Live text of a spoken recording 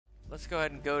let's go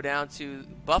ahead and go down to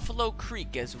Buffalo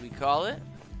Creek, as we call it.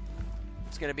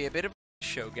 It's going to be a bit of a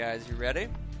show, guys. You ready?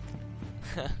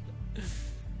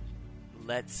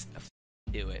 Let's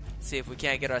do it. See if we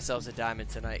can't get ourselves a diamond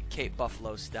tonight, Cape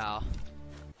Buffalo style.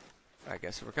 Alright,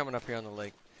 guys, so we're coming up here on the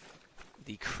lake.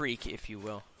 The creek, if you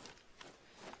will.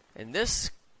 And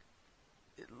this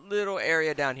little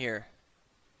area down here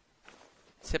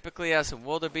typically has some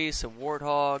wildebeest, some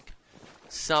warthog,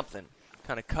 something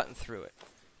kind of cutting through it.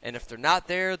 And if they're not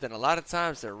there, then a lot of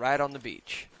times they're right on the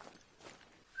beach.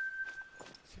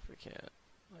 See if we can't,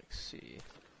 like, see.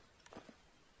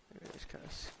 Maybe just kind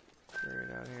of scurry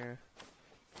down here.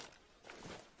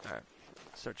 Alright,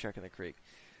 start checking the creek.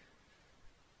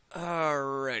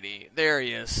 Alrighty, there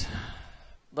he is.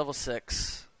 Level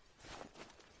 6.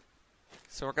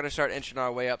 So we're going to start inching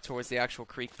our way up towards the actual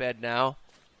creek bed now.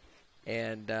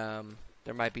 And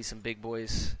there might be some big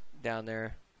boys down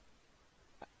there.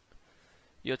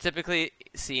 You'll typically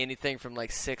see anything from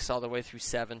like 6 all the way through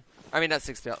 7. I mean, not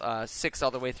 6, 6 all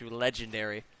the way through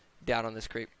legendary down on this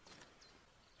creek.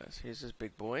 So here's this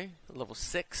big boy, level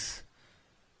 6.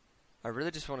 I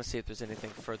really just want to see if there's anything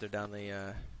further down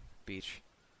the beach.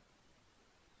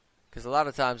 Because a lot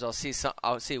of times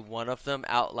I'll see one of them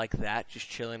out like that, just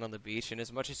chilling on the beach. And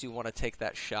as much as you want to take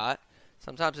that shot,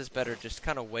 sometimes it's better just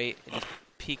kind of wait and just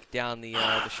peek down the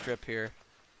strip here.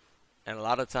 And a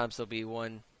lot of times there'll be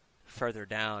one further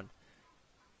down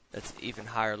that's even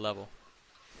higher level.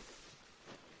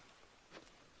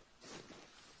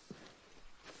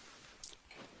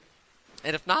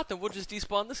 And if not, then we'll just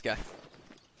despawn this guy.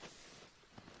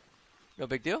 No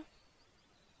big deal.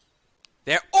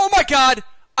 There. Oh my god!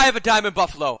 I have a diamond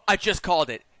buffalo. I just called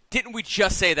it. Didn't we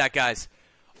just say that, guys?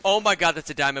 Oh my god, that's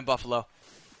a diamond buffalo.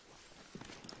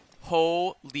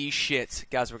 Holy shit.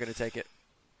 Guys, we're going to take it.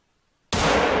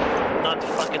 Not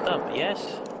fuck it up,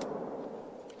 yes.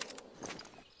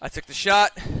 I took the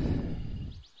shot.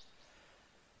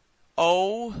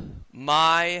 Oh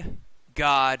my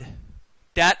god.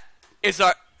 That is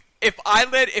our... If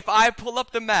I pull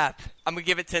up the map, I'm going to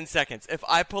give it 10 seconds. If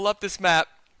I pull up this map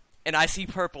and I see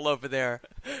purple over there,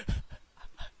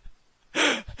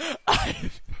 I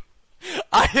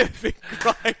have been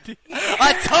grinding.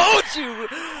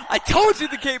 I told you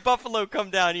the Cape Buffalo come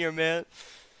down here, man.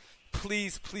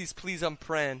 Please, please, please, I'm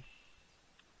praying.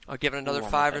 I'll give it another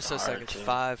 5 or so seconds.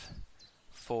 5,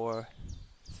 4,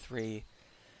 3,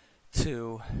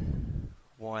 2,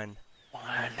 1.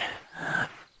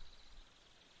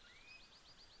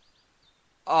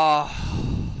 Oh.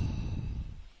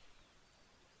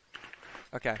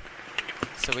 Okay.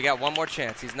 So we got one more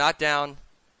chance. He's not down,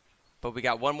 but we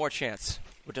got one more chance.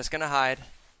 We're just going to hide.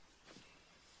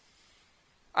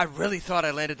 I really thought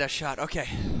I landed that shot. Okay.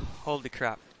 Holy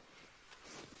crap.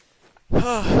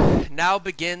 Now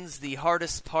begins the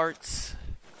hardest parts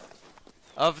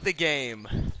of the game.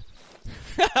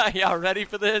 Y'all ready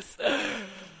for this?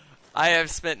 I have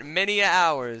spent many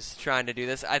hours trying to do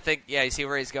this. I think, yeah, you see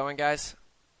where he's going, guys?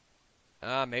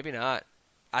 Maybe not.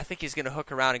 I think he's gonna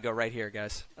hook around and go right here,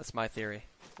 guys. That's my theory.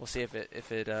 We'll see if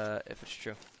it's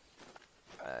true.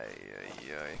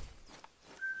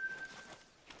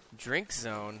 Drink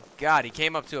zone. God, he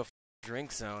came up to a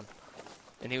drink zone,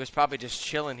 and he was probably just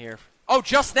chilling here. Oh,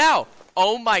 just now!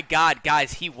 Oh my God,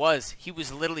 guys, he was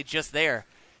literally just there.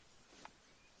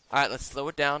 All right, let's slow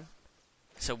it down.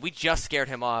 So we just scared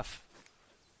him off.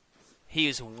 He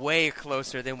is way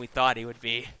closer than we thought he would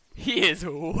be. He is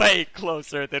way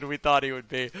closer than we thought he would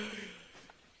be.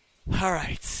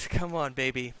 Alright, come on,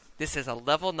 baby. This is a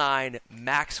level 9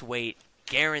 max weight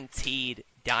guaranteed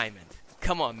diamond.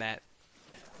 Come on, Matt.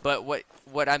 But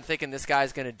what I'm thinking this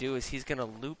guy's going to do is he's going to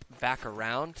loop back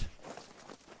around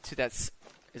to that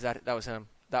was him.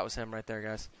 That was him right there,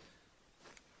 guys.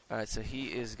 Alright, so he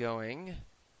is going...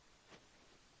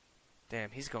 Damn,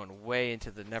 he's going way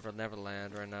into the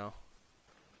Neverland right now.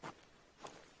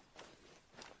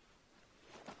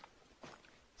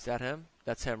 Is that him?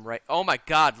 That's him, right? Oh my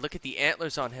God, look at the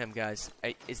antlers on him, guys.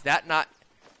 Is that not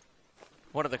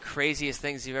one of the craziest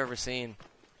things you've ever seen?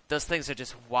 Those things are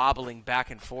just wobbling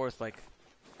back and forth like...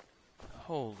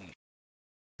 Holy...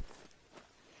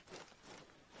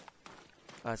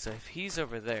 Alright, so if he's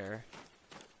over there,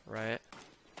 right,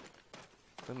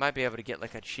 we might be able to get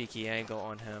like a cheeky angle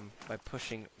on him by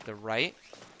pushing the right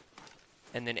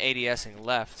and then ADSing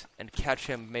left and catch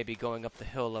him maybe going up the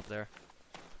hill up there.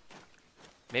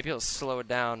 Maybe he'll slow it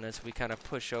down as we kind of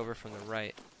push over from the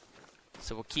right.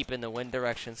 So we'll keep in the wind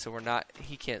direction so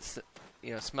he can't,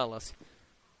 smell us.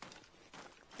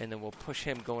 And then we'll push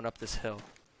him going up this hill.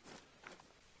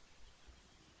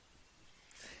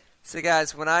 So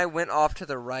guys, when I went off to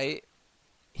the right,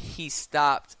 he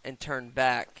stopped and turned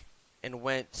back and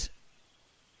went.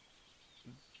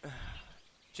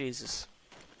 Jesus.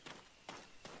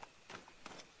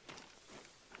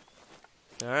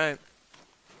 All right.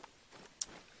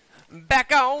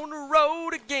 Back on the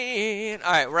road again.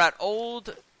 All right, we're at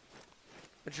old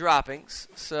droppings,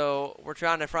 so we're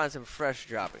trying to find some fresh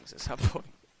droppings at some point.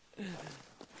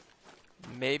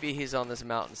 Maybe he's on this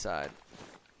mountainside.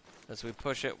 As we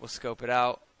push it, we'll scope it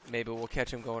out. Maybe we'll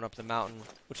catch him going up the mountain,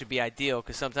 which would be ideal,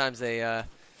 because sometimes they, I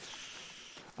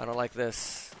don't like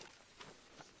this.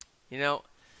 You know,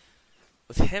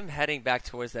 with him heading back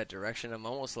towards that direction, I'm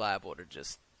almost liable to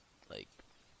just, like,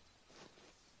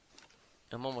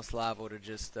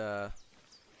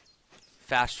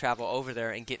 fast travel over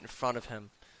there and get in front of him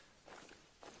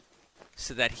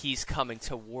so that he's coming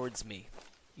towards me.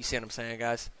 You see what I'm saying,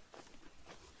 guys?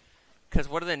 Because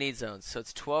what are the need zones? So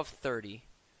it's 1230,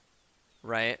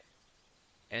 right?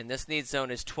 And this need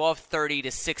zone is 1230 to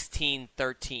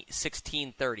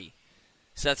 1630.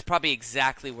 So that's probably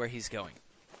exactly where he's going.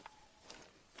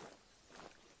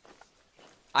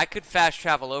 I could fast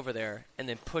travel over there and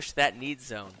then push that need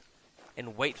zone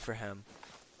and wait for him.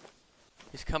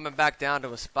 He's coming back down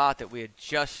to a spot that we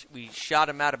shot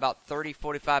him at about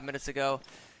 45 minutes ago.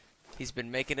 He's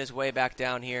been making his way back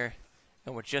down here,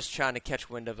 and we're just trying to catch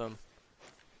wind of him.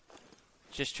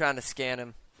 Just trying to scan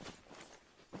him.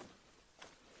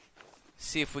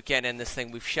 See if we can end this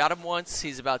thing. We've shot him once.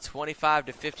 He's about 25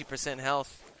 to 50%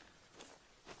 health.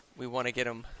 We want to get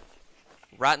him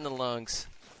right in the lungs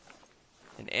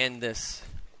and end this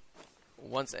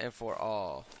once and for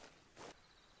all.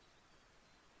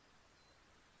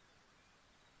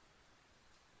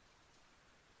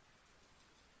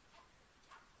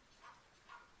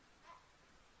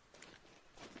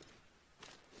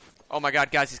 Oh my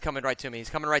god, guys, he's coming right to me. He's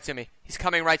coming right to me. He's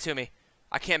coming right to me.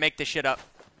 I can't make this shit up.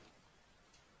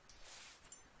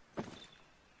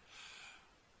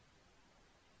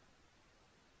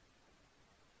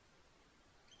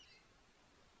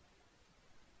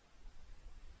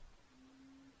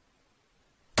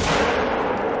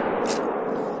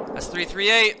 That's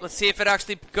 338. Let's see if it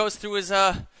actually goes through his,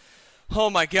 Oh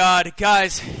my god,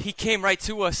 guys, he came right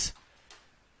to us.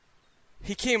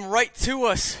 He came right to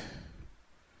us.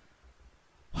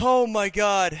 Oh my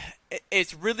god.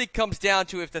 It really comes down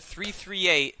to if the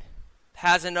 338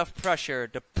 has enough pressure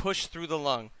to push through the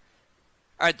lung.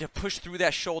 Or to push through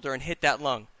that shoulder and hit that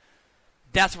lung.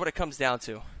 That's what it comes down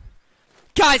to.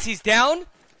 Guys, he's down.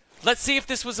 Let's see if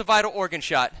this was a vital organ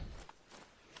shot.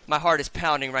 My heart is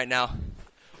pounding right now.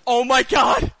 Oh my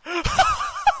god.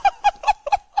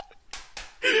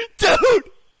 Dude.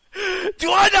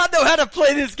 Do I not know how to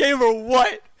play this game or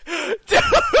what? Dude.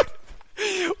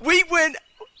 We went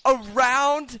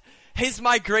around his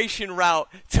migration route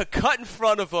to cut in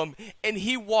front of him, and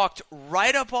he walked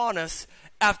right up on us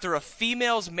after a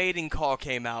female's mating call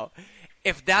came out.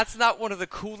 If that's not one of the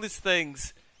coolest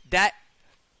things, that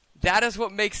is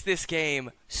what makes this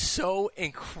game so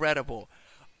incredible.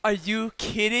 Are you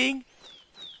kidding?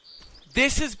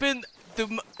 This has been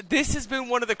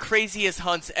one of the craziest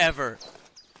hunts ever.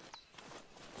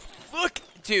 Look,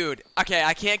 dude. Okay,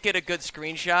 I can't get a good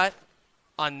screenshot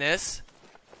on this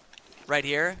right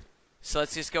here, so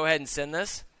let's just go ahead and send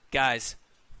this, guys.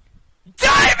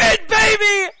 Diamond,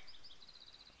 baby!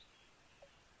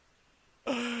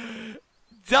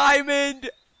 Diamond,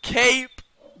 Cape,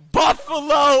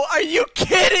 Buffalo. Are you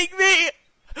kidding me?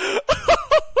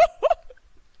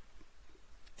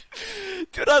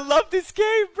 Dude, I love this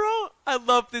game, bro. I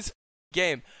love this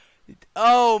game.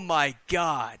 Oh my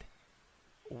god.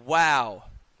 Wow.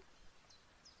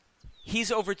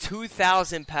 He's over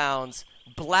 2,000 pounds,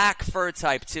 black fur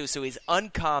type too, so he's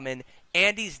uncommon,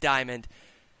 and he's diamond.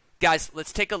 Guys,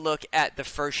 let's take a look at the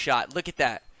first shot. Look at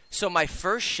that. So my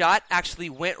first shot actually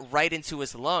went right into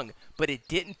his lung, but it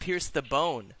didn't pierce the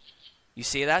bone. You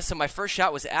see that? So my first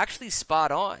shot was actually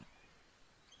spot on.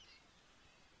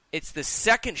 It's the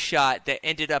second shot that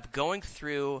ended up going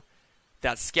through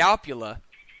that scapula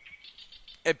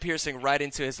and piercing right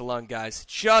into his lung, guys.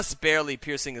 Just barely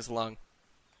piercing his lung.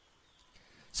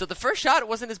 So the first shot, it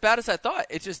wasn't as bad as I thought.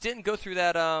 It just didn't go through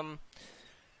that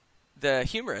the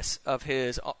humerus of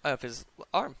his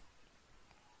arm.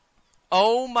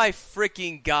 Oh my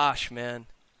freaking gosh, man.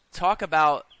 Talk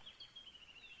about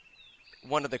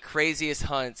one of the craziest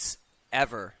hunts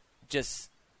ever. Just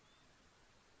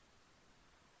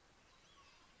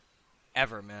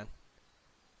ever, man.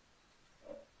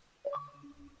 I'm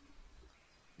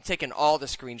taking all the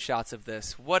screenshots of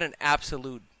this. What an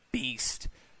absolute beast.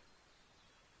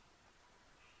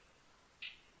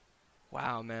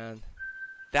 Wow, man.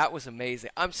 That was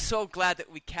amazing. I'm so glad that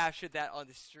we captured that on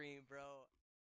the stream, bro.